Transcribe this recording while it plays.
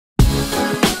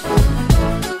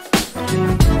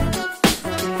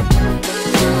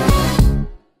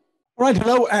Right,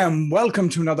 hello and welcome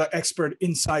to another Expert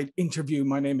Insight interview.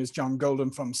 My name is John Golden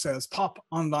from SalesPOP,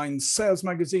 online sales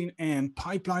magazine and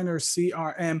Pipeliner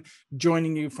CRM,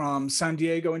 joining you from San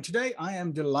Diego. And today I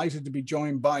am delighted to be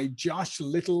joined by Josh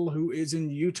Little, who is in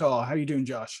Utah. How are you doing,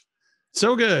 Josh?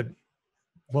 So good.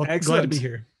 Well, excellent. Glad to be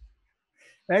here.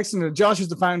 Excellent. Josh is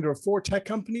the founder of 4 tech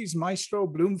companies, Maestro,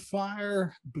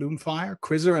 Bloomfire,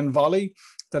 Quizzer, and Volley,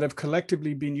 that have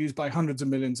collectively been used by hundreds of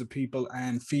millions of people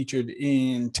and featured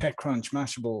in TechCrunch,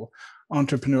 Mashable,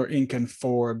 Entrepreneur Inc., and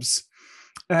Forbes.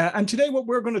 And today what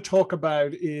we're going to talk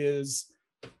about is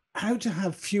how to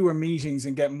have fewer meetings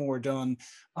and get more done.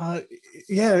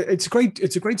 Yeah, it's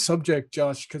a great subject,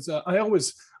 Josh, because I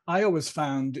always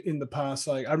found in the past,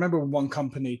 like I remember one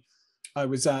company I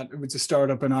was at, it was a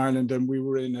startup in Ireland, and we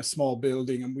were in a small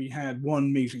building and we had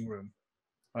one meeting room.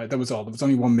 Right, that was all. There was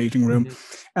only one meeting room,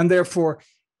 and therefore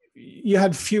you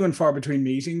had few and far between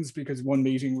meetings because one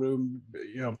meeting room,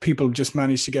 people just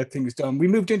managed to get things done. We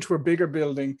moved into a bigger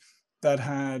building that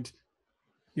had,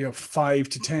 5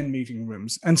 to 10 meeting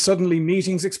rooms, and suddenly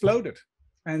meetings exploded,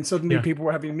 and suddenly people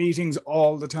were having meetings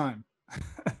all the time.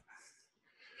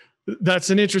 That's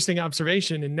an interesting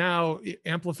observation. And now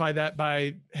amplify that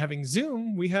by having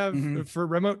Zoom. We have for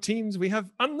remote teams, we have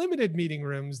unlimited meeting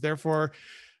rooms. Therefore,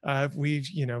 we've,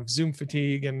 Zoom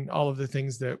fatigue and all of the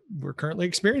things that we're currently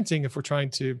experiencing if we're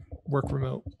trying to work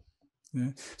remote.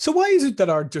 Yeah. So why is it that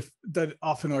that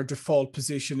often our default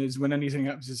position is when anything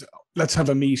happens is let's have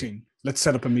a meeting, let's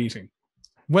set up a meeting?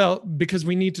 Well, because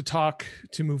we need to talk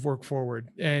to move work forward.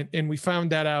 And we found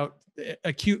that out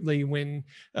acutely when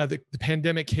the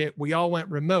pandemic hit. We all went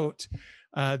remote.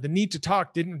 The need to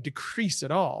talk didn't decrease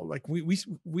at all. Like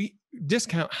we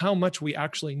discount how much we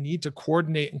actually need to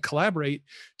coordinate and collaborate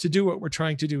to do what we're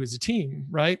trying to do as a team,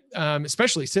 right?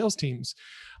 Especially sales teams.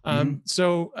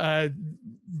 So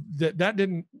that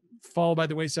didn't fall by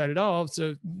the wayside at all.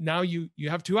 So now you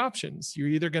have 2 options. You're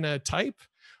either going to type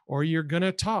or you're going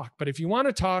to talk. But if you want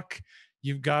to talk,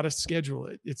 you've got to schedule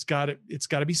it. It's got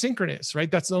to be synchronous,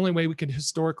 right? That's the only way we can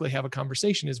historically have a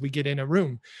conversation is we get in a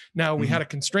room. Now we had a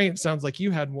constraint. Sounds like you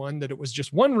had one, that it was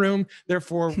just one room.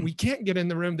 Therefore we can't get in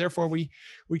the room. Therefore we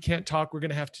can't talk. We're going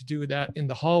to have to do that in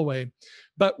the hallway.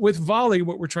 But with Volley,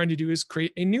 what we're trying to do is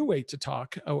create a new way to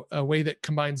talk, a way that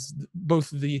combines both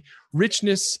the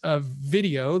richness of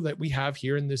video that we have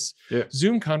here in this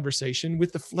Zoom conversation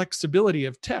with the flexibility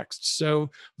of text.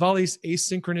 So Volley's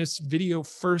asynchronous video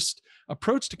first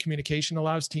approach to communication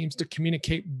allows teams to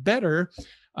communicate better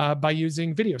by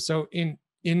using video. So in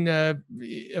a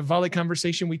Volley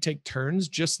conversation, we take turns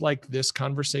just like this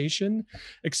conversation,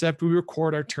 except we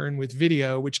record our turn with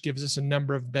video, which gives us a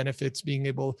number of benefits, being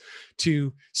able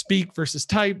to speak versus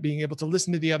type, being able to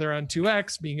listen to the other on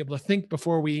 2x, being able to think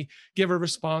before we give a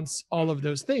response, all of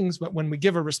those things. But when we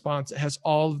give a response, it has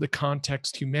all of the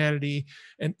context, humanity,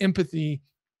 and empathy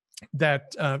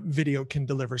that video can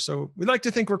deliver. So we like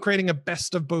to think we're creating a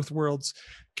best of both worlds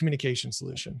communication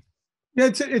solution. Yeah,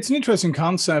 it's an interesting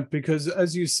concept because,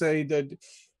 as you say, that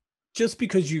just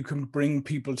because you can bring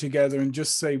people together and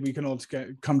just say we can all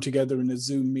come together in a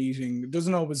Zoom meeting, it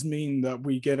doesn't always mean that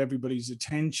we get everybody's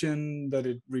attention, that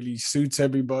it really suits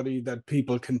everybody, that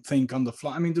people can think on the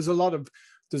fly. I mean, there's a lot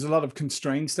of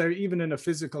constraints there, even in a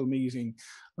physical meeting.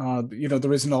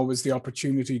 There isn't always the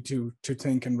opportunity to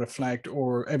think and reflect,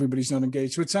 or everybody's not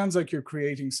engaged. So it sounds like you're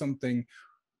creating something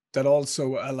that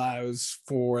also allows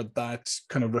for that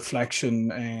kind of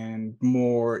reflection and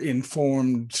more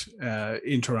informed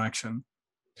interaction.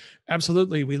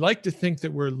 Absolutely. We like to think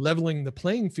that we're leveling the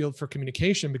playing field for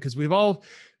communication because we've all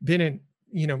been in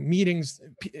meetings.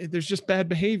 There's just bad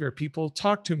behavior. People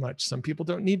talk too much. Some people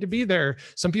don't need to be there.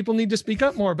 Some people need to speak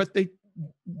up more, but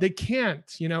they can't.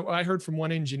 I heard from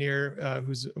one engineer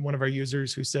who's one of our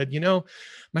users who said,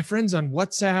 my friends on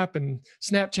WhatsApp and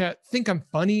Snapchat think I'm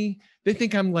funny. They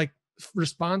think I'm like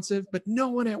responsive, but no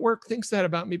one at work thinks that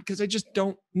about me because I just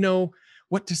don't know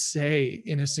what to say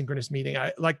in a synchronous meeting.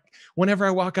 I like whenever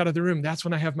I walk out of the room, that's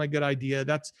when I have my good idea.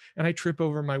 And I trip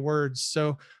over my words.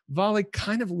 So Volley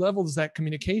kind of levels that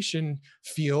communication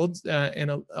field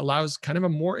and allows kind of a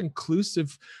more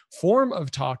inclusive form of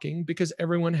talking because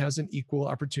everyone has an equal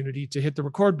opportunity to hit the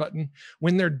record button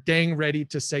when they're dang ready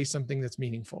to say something that's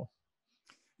meaningful.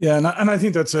 Yeah, and I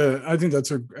think that's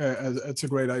a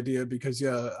great idea because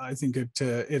I think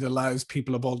it allows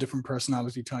people of all different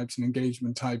personality types and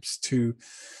engagement types to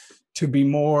be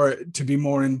more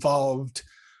involved.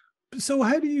 So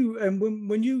how do you, and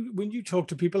when you talk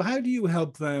to people, how do you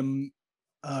help them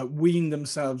wean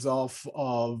themselves off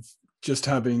of just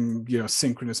having,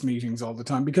 synchronous meetings all the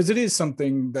time, because it is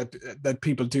something that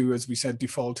people do, as we said,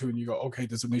 default to, and you go, okay,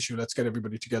 there's an issue, let's get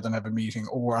everybody together and have a meeting,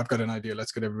 or I've got an idea,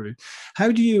 let's get everybody.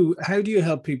 How do you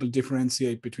help people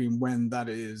differentiate between when that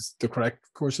is the correct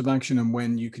course of action and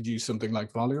when you could use something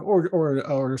like Volley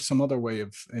or some other way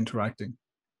of interacting?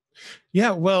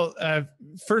 Yeah, well,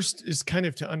 first is kind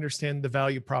of to understand the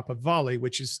value prop of Volley,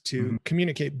 which is to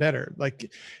communicate better.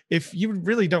 Like, if you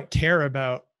really don't care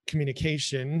about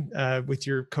communication with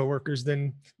your coworkers,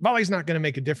 then Volley's not going to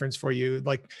make a difference for you.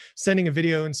 Like, sending a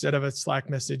video instead of a Slack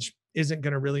message isn't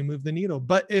going to really move the needle.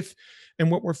 But and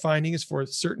what we're finding is for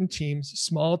certain teams,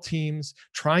 small teams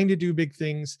trying to do big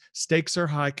things, stakes are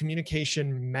high,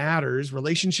 communication matters,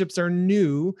 relationships are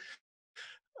new.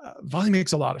 Volley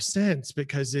makes a lot of sense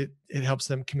because it helps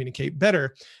them communicate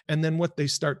better. And then what they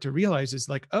start to realize is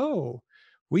like, oh,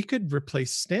 we could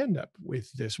replace stand-up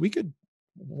with this.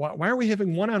 Why are we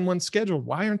having one-on-one scheduled?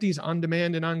 Why aren't these on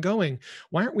demand and ongoing?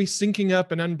 Why aren't we syncing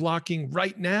up and unblocking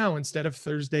right now instead of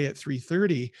Thursday at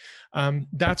 3:30?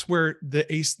 That's where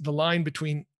the line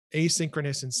between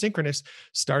asynchronous and synchronous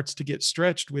starts to get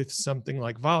stretched with something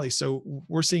like Volley. So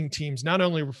we're seeing teams not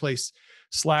only replace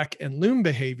Slack and Loom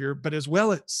behavior, but as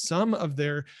well as some of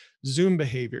their Zoom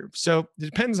behavior. So it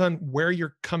depends on where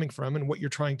you're coming from and what you're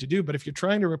trying to do. But if you're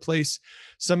trying to replace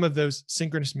some of those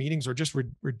synchronous meetings or just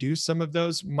reduce some of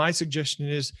those, my suggestion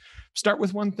is start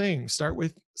with one thing, start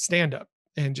with stand up.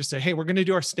 And just say, hey, we're going to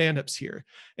do our stand-ups here.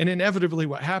 And inevitably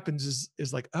what happens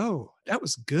is like, oh, that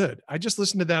was good. I just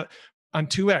listened to that on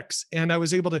 2X and I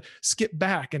was able to skip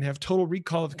back and have total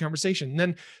recall of the conversation, and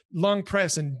then long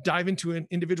press and dive into an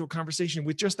individual conversation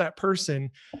with just that person.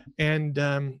 And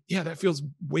that feels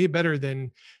way better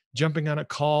than jumping on a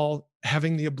call,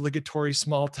 having the obligatory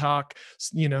small talk,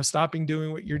 stopping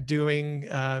doing what you're doing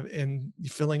and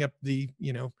filling up the,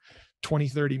 20,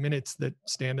 30 minutes that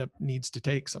stand-up needs to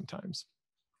take sometimes.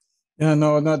 Yeah,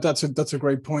 no, that's a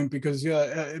great point, because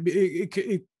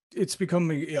it's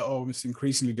becoming almost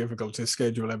increasingly difficult to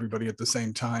schedule everybody at the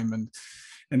same time,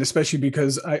 and especially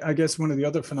because I guess one of the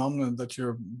other phenomena that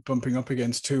you're bumping up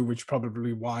against too, which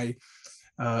probably why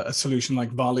a solution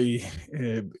like Volley,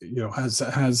 has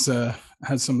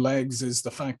some legs, is the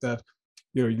fact that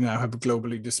you now have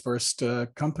globally dispersed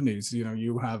companies.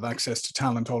 You have access to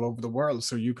talent all over the world,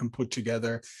 so you can put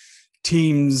together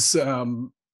teams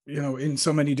in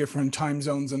so many different time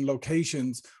zones and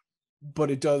locations, but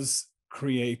it does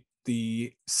create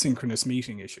the synchronous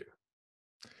meeting issue.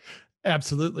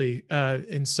 Absolutely.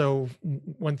 And so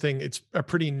one thing, it's a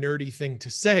pretty nerdy thing to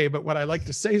say, but what I like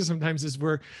to say sometimes is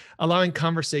we're allowing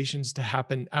conversations to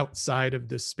happen outside of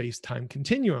this space-time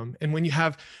continuum. And when you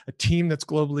have a team that's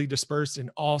globally dispersed in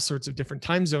all sorts of different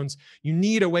time zones, you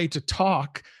need a way to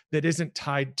talk that isn't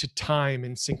tied to time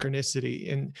and synchronicity.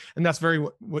 And that's very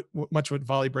much what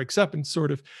Volley breaks up and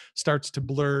sort of starts to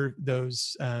blur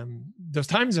those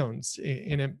time zones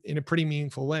in a pretty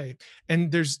meaningful way.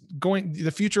 And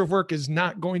the future of work is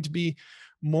not going to be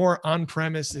more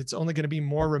on-premise. It's only going to be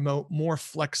more remote, more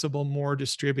flexible, more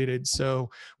distributed. So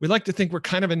we like to think we're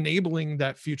kind of enabling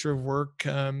that future of work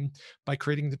by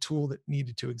creating the tool that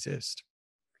needed to exist.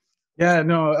 Yeah,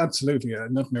 no, absolutely.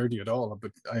 Not nerdy at all,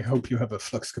 but I hope you have a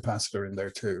flux capacitor in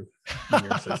there too.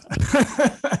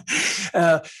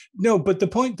 No, but the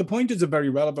point is a very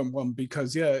relevant one,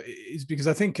 because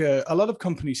I think a lot of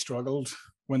companies struggled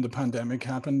when the pandemic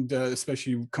happened,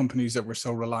 especially companies that were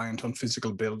so reliant on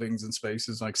physical buildings and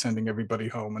spaces, like sending everybody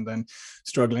home and then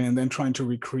struggling and then trying to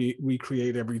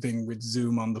recreate everything with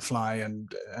Zoom on the fly,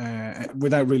 and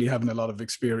without really having a lot of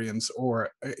experience or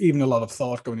even a lot of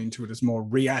thought going into it, is more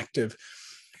reactive.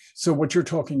 So what you're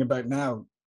talking about now,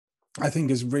 I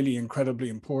think, is really incredibly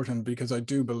important, because I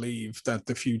do believe that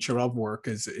the future of work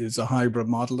is a hybrid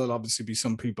model. There'll obviously be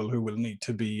some people who will need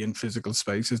to be in physical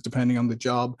spaces depending on the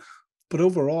job. But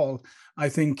overall, I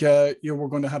think we're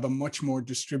going to have a much more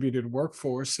distributed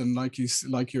workforce. And like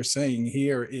you're saying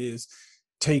here, is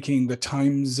taking the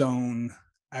time zone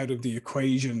out of the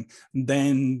equation,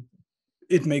 then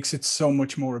it makes it so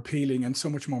much more appealing and so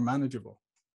much more manageable.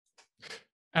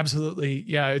 Absolutely.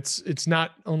 Yeah. It's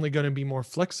not only going to be more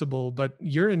flexible, but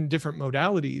you're in different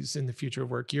modalities in the future of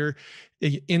work. You're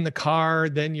in the car,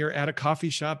 then you're at a coffee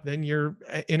shop, then you're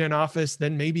in an office,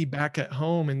 then maybe back at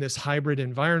home in this hybrid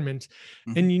environment.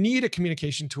 Mm-hmm. And you need a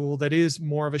communication tool that is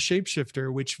more of a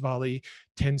shapeshifter, which Volley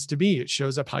tends to be. It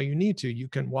shows up how you need to. You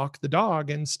can walk the dog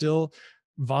and still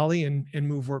Volley and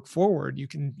move work forward. You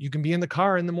can be in the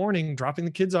car in the morning, dropping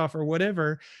the kids off or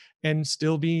whatever, and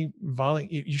still be Volley.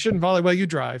 You shouldn't Volley while you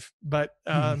drive, but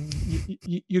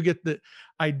you get the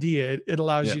idea. It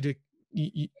allows you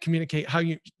to communicate how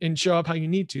you and show up how you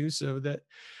need to, so that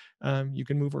you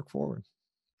can move work forward.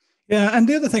 Yeah, and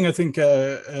the other thing I think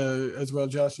as well,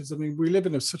 Josh, is I mean we live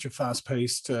in such a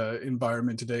fast-paced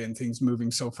environment today, and things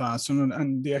moving so fast,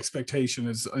 and the expectation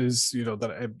is you know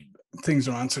that things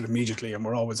are answered immediately, and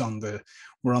we're always on the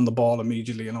ball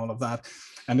immediately, and all of that.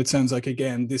 And it sounds like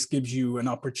again this gives you an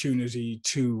opportunity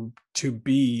to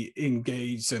be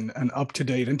engaged and up to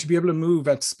date, and to be able to move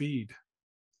at speed.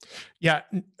 Yeah,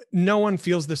 no one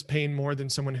feels this pain more than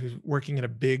someone who's working in a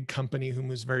big company who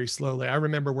moves very slowly. I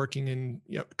remember working in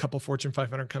a couple Fortune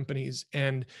 500 companies,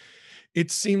 and it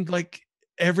seemed like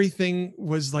everything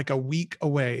was like a week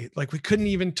away. Like we couldn't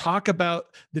even talk about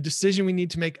the decision we need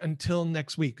to make until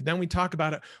next week. Then we talk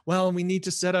about it. Well, we need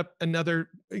to set up another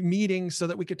meeting so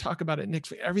that we could talk about it next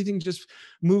week. Everything just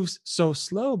moves so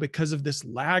slow because of this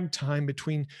lag time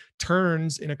between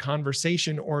turns in a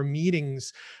conversation or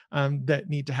meetings that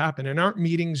need to happen. And aren't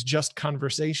meetings just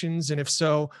conversations? And if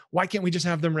so, why can't we just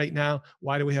have them right now?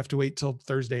 Why do we have to wait till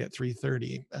Thursday at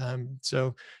 3:30?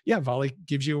 So yeah, Volley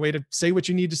gives you a way to say what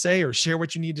you need to say or share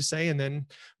what you need to say, and then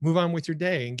move on with your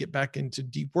day and get back into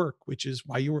deep work, which is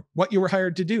what you were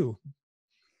hired to do.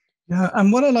 Yeah,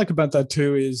 and what I like about that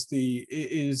too is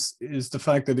the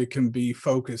fact that it can be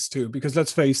focused too. Because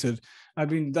let's face it, I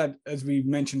mean that as we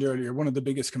mentioned earlier, one of the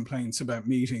biggest complaints about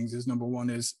meetings is number one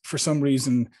is for some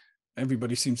reason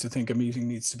everybody seems to think a meeting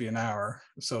needs to be an hour.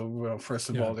 So well, first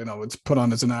of all, you know, it's put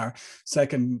on as an hour.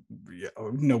 Second,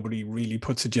 nobody really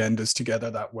puts agendas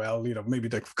together that well. You know, maybe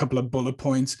a couple of bullet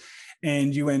points,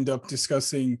 and you end up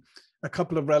discussing a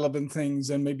couple of relevant things,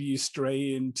 and maybe you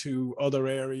stray into other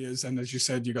areas. And as you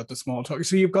said, you got the small talk.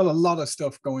 So you've got a lot of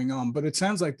stuff going on, but it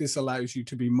sounds like this allows you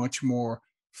to be much more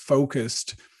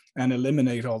focused and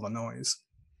eliminate all the noise.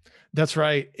 That's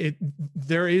right.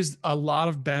 There is a lot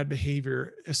of bad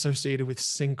behavior associated with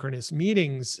synchronous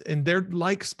meetings, and they're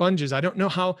like sponges. I don't know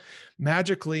how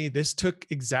magically this took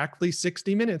exactly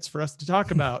 60 minutes for us to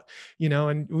talk about,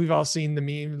 and we've all seen the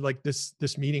meme, like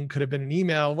this meeting could have been an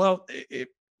email. Well,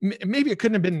 maybe it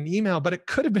couldn't have been an email, but it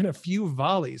could have been a few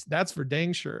volleys. That's for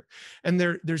dang sure. And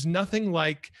there's nothing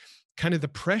like kind of the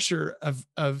pressure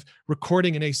of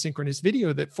recording an asynchronous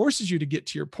video that forces you to get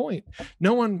to your point.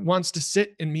 No one wants to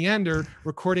sit and meander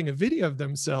recording a video of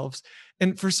themselves.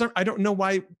 And I don't know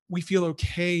why we feel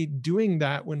okay doing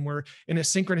that when we're in a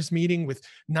synchronous meeting with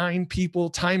 9 people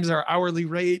times our hourly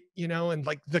rate, and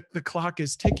like the clock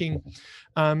is ticking,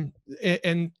 and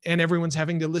everyone's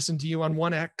having to listen to you on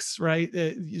 1x, right?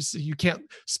 You can't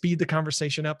speed the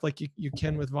conversation up like you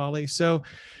can with Volley. So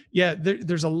yeah,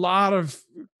 there's a lot of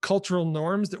cultural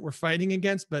norms that we're fighting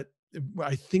against, but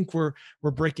I think we're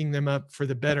breaking them up for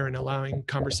the better and allowing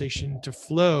conversation to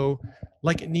flow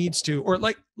like it needs to, or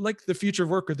like the future of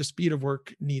work or the speed of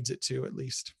work needs it to, at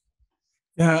least.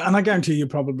 Yeah, and I guarantee you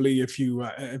probably if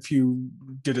you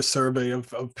did a survey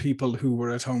of people who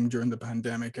were at home during the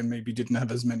pandemic and maybe didn't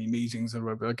have as many meetings,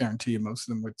 I guarantee you most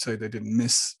of them would say they didn't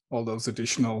miss all those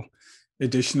additional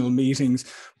meetings.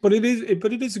 But it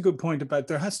is a good point about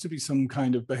there has to be some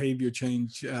kind of behavior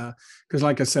change, because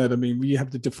like I said, I mean, we have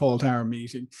the default hour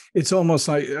meeting. It's almost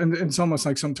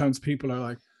like sometimes people are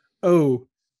like, oh,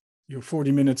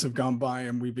 40 minutes have gone by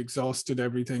and we've exhausted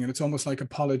everything, and it's almost like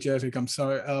apologetic. I'm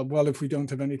sorry, well, if we don't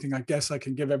have anything, I guess I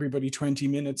can give everybody 20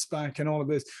 minutes back and all of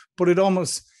this. But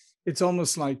it's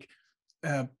almost like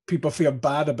people feel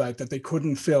bad about that they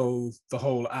couldn't fill the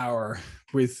whole hour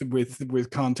with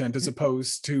content, as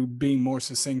opposed to being more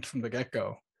succinct from the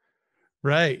get-go.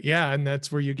 Right. Yeah. And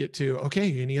that's where you get to,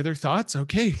 okay, any other thoughts?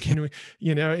 Okay. Can we,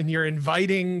 and you're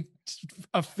inviting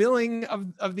a filling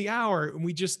of the hour. And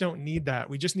we just don't need that.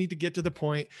 We just need to get to the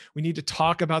point. We need to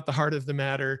talk about the heart of the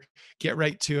matter, get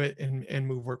right to it, and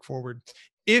move work forward.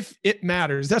 If it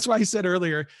matters. That's why I said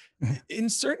earlier, in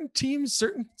certain teams,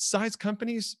 certain size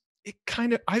companies, it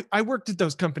kind of, I worked at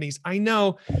those companies. I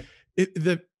know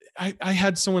I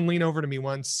had someone lean over to me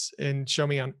once and show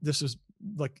me this was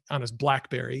like on his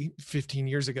BlackBerry 15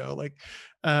 years ago, like,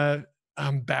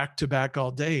 I'm back to back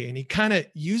all day. And he kind of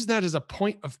used that as a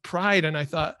point of pride. And I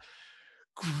thought,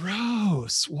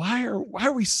 gross. Why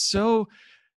are we so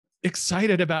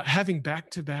excited about having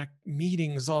back-to-back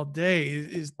meetings all day?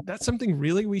 Is that something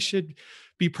really we should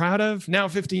be proud of? Now,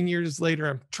 15 years later,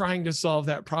 I'm trying to solve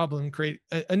that problem, create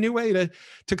a new way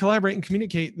to collaborate and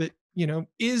communicate that,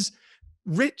 is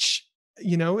rich,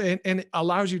 and it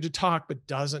allows you to talk, but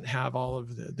doesn't have all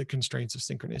of the constraints of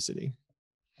synchronicity.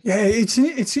 Yeah, it's an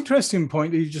interesting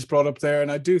point that you just brought up there,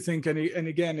 and I do think, and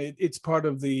again, it's part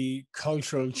of the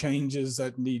cultural changes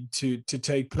that need to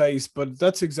take place. But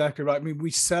that's exactly right. I mean, we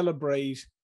celebrate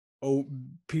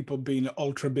people being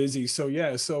ultra busy. So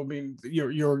yeah, so I mean,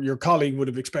 your colleague would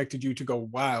have expected you to go,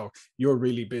 wow, you're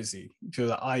really busy. To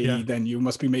the i.e., Yeah, then you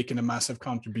must be making a massive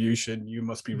contribution. You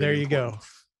must be there really you important. go.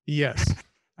 Yes.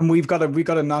 And we got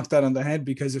to knock that on the head,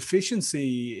 because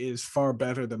efficiency is far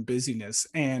better than busyness.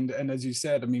 And as you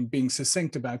said, I mean, being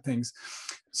succinct about things.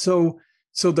 So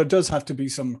there does have to be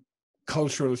some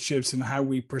cultural shifts in how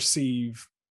we perceive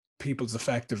people's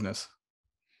effectiveness.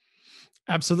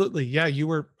 Absolutely. Yeah. You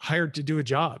were hired to do a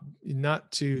job,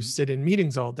 not to sit in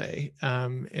meetings all day.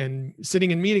 And sitting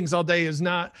in meetings all day is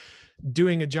not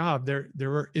doing a job.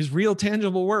 There is real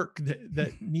tangible work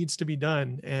that needs to be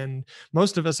done. And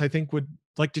most of us, I think, would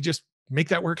like to just make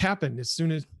that work happen as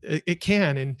soon as it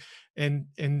can,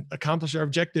 and accomplish our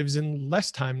objectives in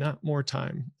less time, not more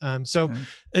time. So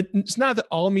Yeah. it's not that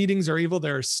all meetings are evil.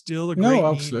 There is still a No, great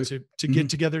need absolutely. to get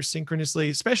together synchronously,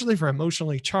 especially for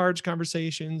emotionally charged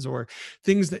conversations or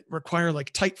things that require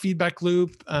like tight feedback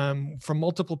loop from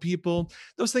multiple people.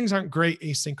 Those things aren't great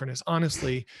asynchronous,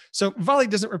 honestly. So Volley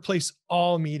doesn't replace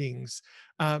all meetings.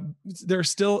 There's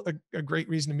still a great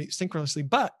reason to meet synchronously,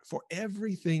 but for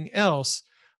everything else,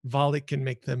 Volley can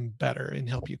make them better and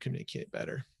help you communicate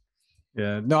better.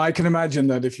 Yeah, no, I can imagine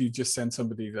that if you just send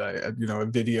somebody a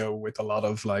video with a lot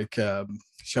of like,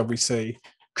 shall we say,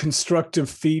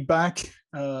 constructive feedback,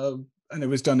 and it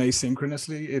was done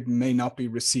asynchronously, it may not be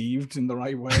received in the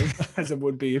right way as it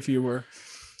would be if you were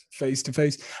face to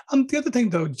face. The other thing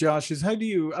though, Josh, is how do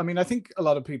you, I mean, I think a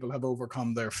lot of people have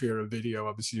overcome their fear of video,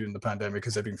 obviously during the pandemic,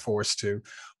 because they've been forced to.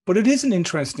 But it is an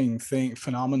interesting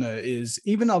phenomena is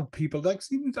even of people like,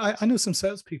 I know some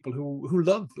salespeople who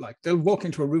love, like, they'll walk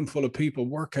into a room full of people,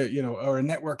 work at, or a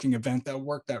networking event, they'll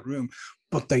work that room,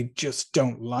 but they just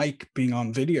don't like being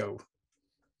on video.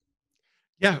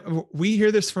 Yeah, we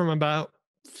hear this from about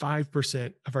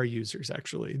 5% of our users,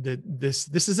 actually, that this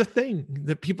is a thing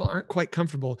that people aren't quite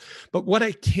comfortable. But what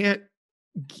I can't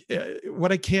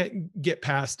get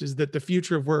past is that the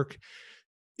future of work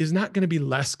is not going to be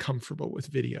less comfortable with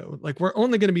video. Like, we're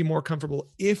only going to be more comfortable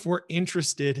if we're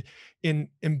interested in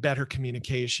better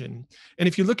communication. And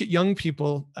if you look at young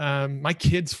people, my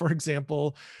kids, for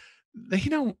example, they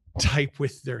don't type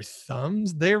with their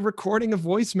thumbs. They're recording a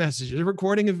voice message, they're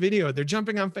recording a video, they're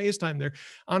jumping on FaceTime, they're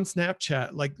on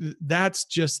Snapchat. Like, that's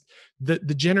just the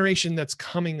generation that's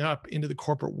coming up into the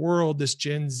corporate world. This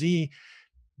Gen Z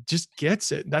just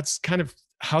gets it. That's kind of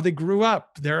how they grew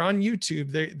up. They're on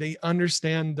YouTube. They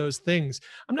understand those things.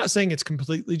 I'm not saying it's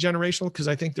completely generational, because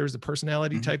I think there's a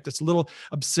personality type that's a little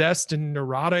obsessed and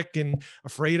neurotic and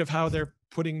afraid of how they're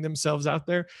putting themselves out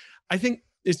there. I think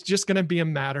it's just going to be a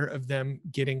matter of them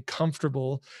getting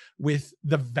comfortable with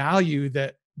the value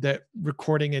that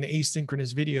recording an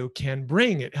asynchronous video can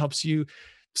bring. It helps you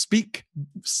speak,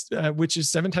 which is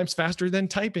 7 times faster than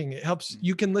typing. It helps,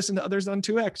 you can listen to others on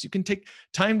 2x. You can take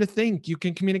time to think. You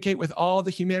can communicate with all the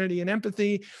humanity and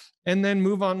empathy, and then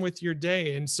move on with your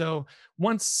day. And so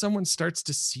once someone starts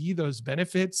to see those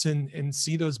benefits and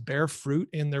see those bear fruit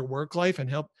in their work life, and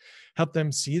help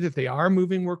them see that they are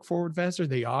moving work forward faster,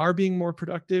 they are being more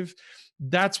productive,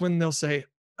 that's when they'll say,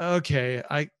 okay,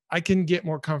 I can get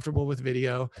more comfortable with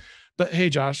video. But hey,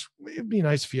 Josh, it'd be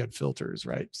nice if you had filters,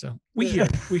 right? So we hear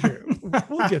it.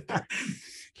 We'll get there.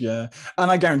 Yeah.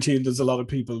 And I guarantee you there's a lot of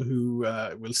people who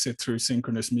will sit through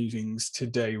synchronous meetings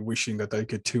today wishing that they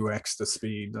could 2x the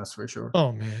speed. That's for sure.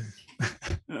 Oh, man.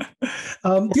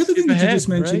 The other thing that you just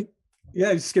mentioned,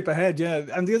 right? yeah, skip ahead. Yeah.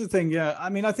 And the other thing, yeah, I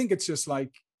mean, I think it's just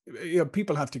like,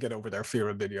 people have to get over their fear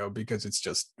of video, because it's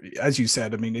just, as you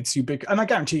said, I mean, it's ubiquitous. And I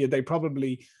guarantee you they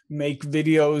probably make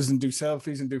videos and do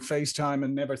selfies and do FaceTime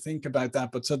and never think about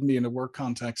that. But suddenly in a work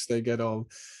context, they get all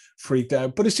freaked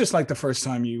out. But it's just like the first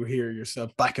time you hear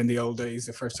yourself back in the old days,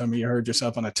 the first time you heard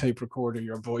yourself on a tape recorder,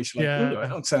 your voice, like, Yeah. I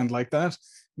don't sound like that.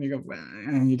 And you go, well,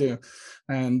 and you do.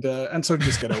 And so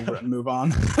just get over it and move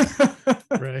on.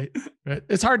 Right.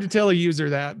 It's hard to tell a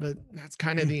user that, but that's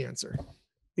kind of the answer.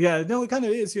 Yeah, no, it kind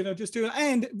of is, just do it.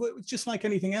 And just like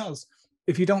anything else,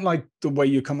 if you don't like the way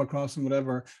you come across and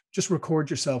whatever, just record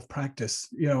yourself, practice,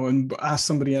 and ask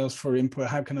somebody else for input.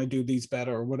 How can I do these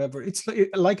better or whatever? It's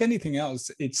like anything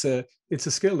else. It's a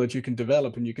skill that you can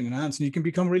develop and you can enhance and you can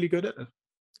become really good at it.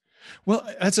 Well,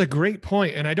 that's a great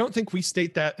point. And I don't think we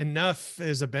state that enough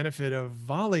as a benefit of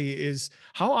Volley. Is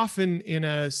how often in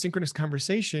a synchronous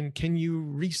conversation can you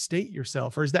restate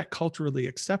yourself, or is that culturally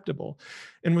acceptable?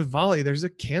 And with Volley, there's a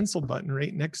cancel button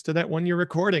right next to that one you're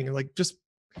recording. Like, just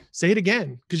say it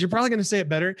again, because you're probably going to say it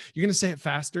better. You're going to say it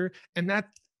faster. And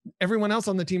everyone else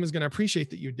on the team is going to appreciate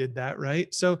that you did that,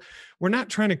 right? So we're not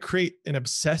trying to create an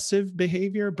obsessive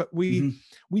behavior, but we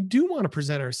do want to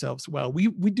present ourselves well. We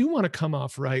do want to come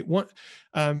off right.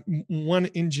 One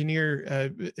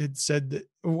engineer had said that,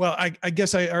 well, I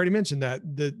guess I already mentioned that,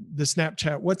 the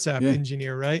Snapchat WhatsApp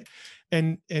engineer, right?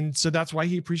 And so that's why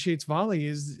he appreciates Volley,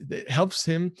 is that it helps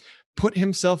him put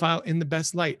himself out in the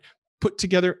best light. Put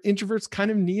together, introverts kind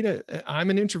of need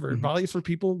I'm an introvert. Volley is for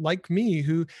people like me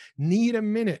who need a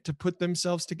minute to put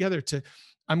themselves together.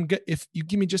 If you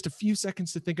give me just a few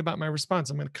seconds to think about my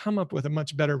response, I'm going to come up with a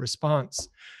much better response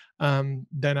than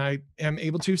I am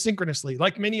able to synchronously.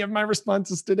 Like many of my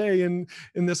responses today in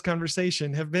this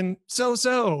conversation have been so,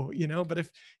 but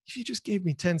if you just gave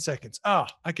me 10 seconds,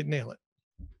 I could nail it.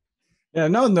 Yeah,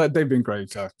 no, they've been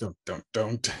great.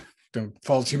 Don't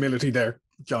false humility there,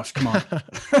 Josh. Come on.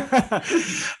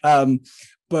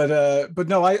 But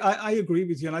no, I agree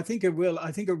with you, and I think it will.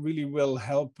 I think it really will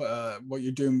help. What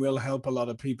you're doing will help a lot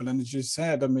of people. And as you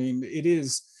said, I mean,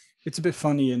 it's a bit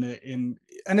funny and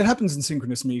it happens in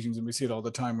synchronous meetings, and we see it all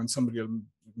the time when somebody will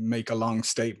make a long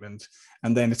statement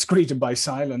and then it's greeted by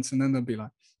silence, and then they'll be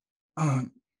like,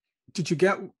 did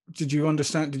you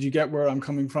understand? Did you get where I'm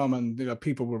coming from? And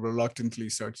people will reluctantly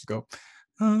start to go,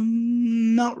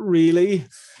 not really.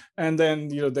 And then,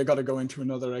 they got to go into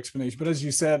another explanation. But as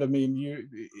you said, I mean,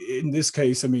 in this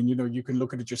case, I mean, you can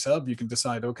look at it yourself. You can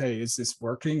decide, okay, is this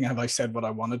working? Have I said what I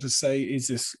wanted to say? Is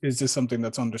this something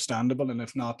that's understandable? And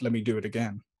if not, let me do it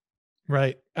again.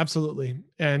 Right. Absolutely.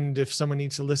 And if someone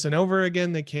needs to listen over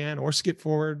again, they can, or skip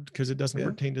forward because it doesn't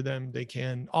pertain to them. They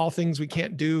can. All things we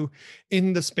can't do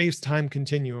in the space-time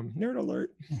continuum. Nerd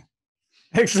alert.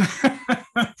 Excellent.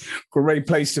 Great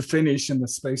place to finish in the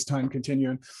space-time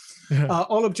continuum.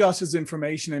 All of Josh's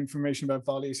information about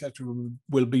Volley, etc.,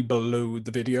 will be below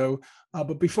the video.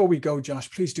 But before we go, Josh,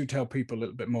 please do tell people a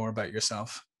little bit more about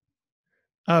yourself.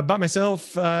 About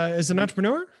myself as an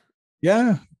entrepreneur?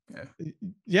 Yeah.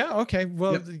 Okay.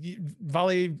 Well,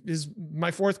 Volley is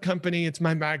my fourth company. It's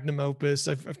my magnum opus.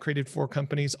 I've created 4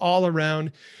 companies all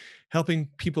around helping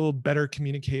people better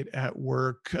communicate at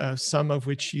work, some of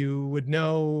which you would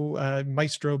know,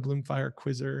 Maestro, Bloomfire,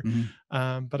 Quizzer.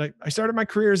 But I started my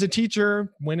career as a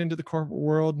teacher, went into the corporate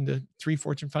world, into 3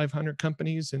 Fortune 500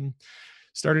 companies, and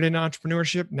started in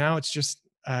entrepreneurship. Now it's just,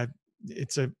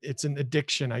 it's an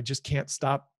addiction. I just can't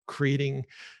stop creating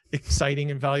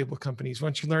exciting and valuable companies.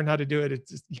 Once you learn how to do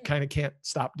it, you kind of can't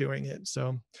stop doing it.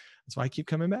 So that's why I keep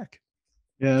coming back.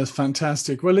 Yeah, it's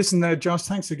fantastic. Well, listen, Josh,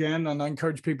 thanks again. And I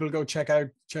encourage people to go check out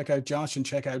Josh and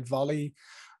check out Volley.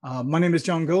 My name is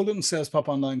John Golden, SalesPOP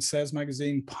Online Sales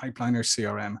Magazine, Pipeliner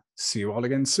CRM. See you all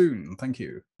again soon. Thank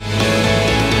you.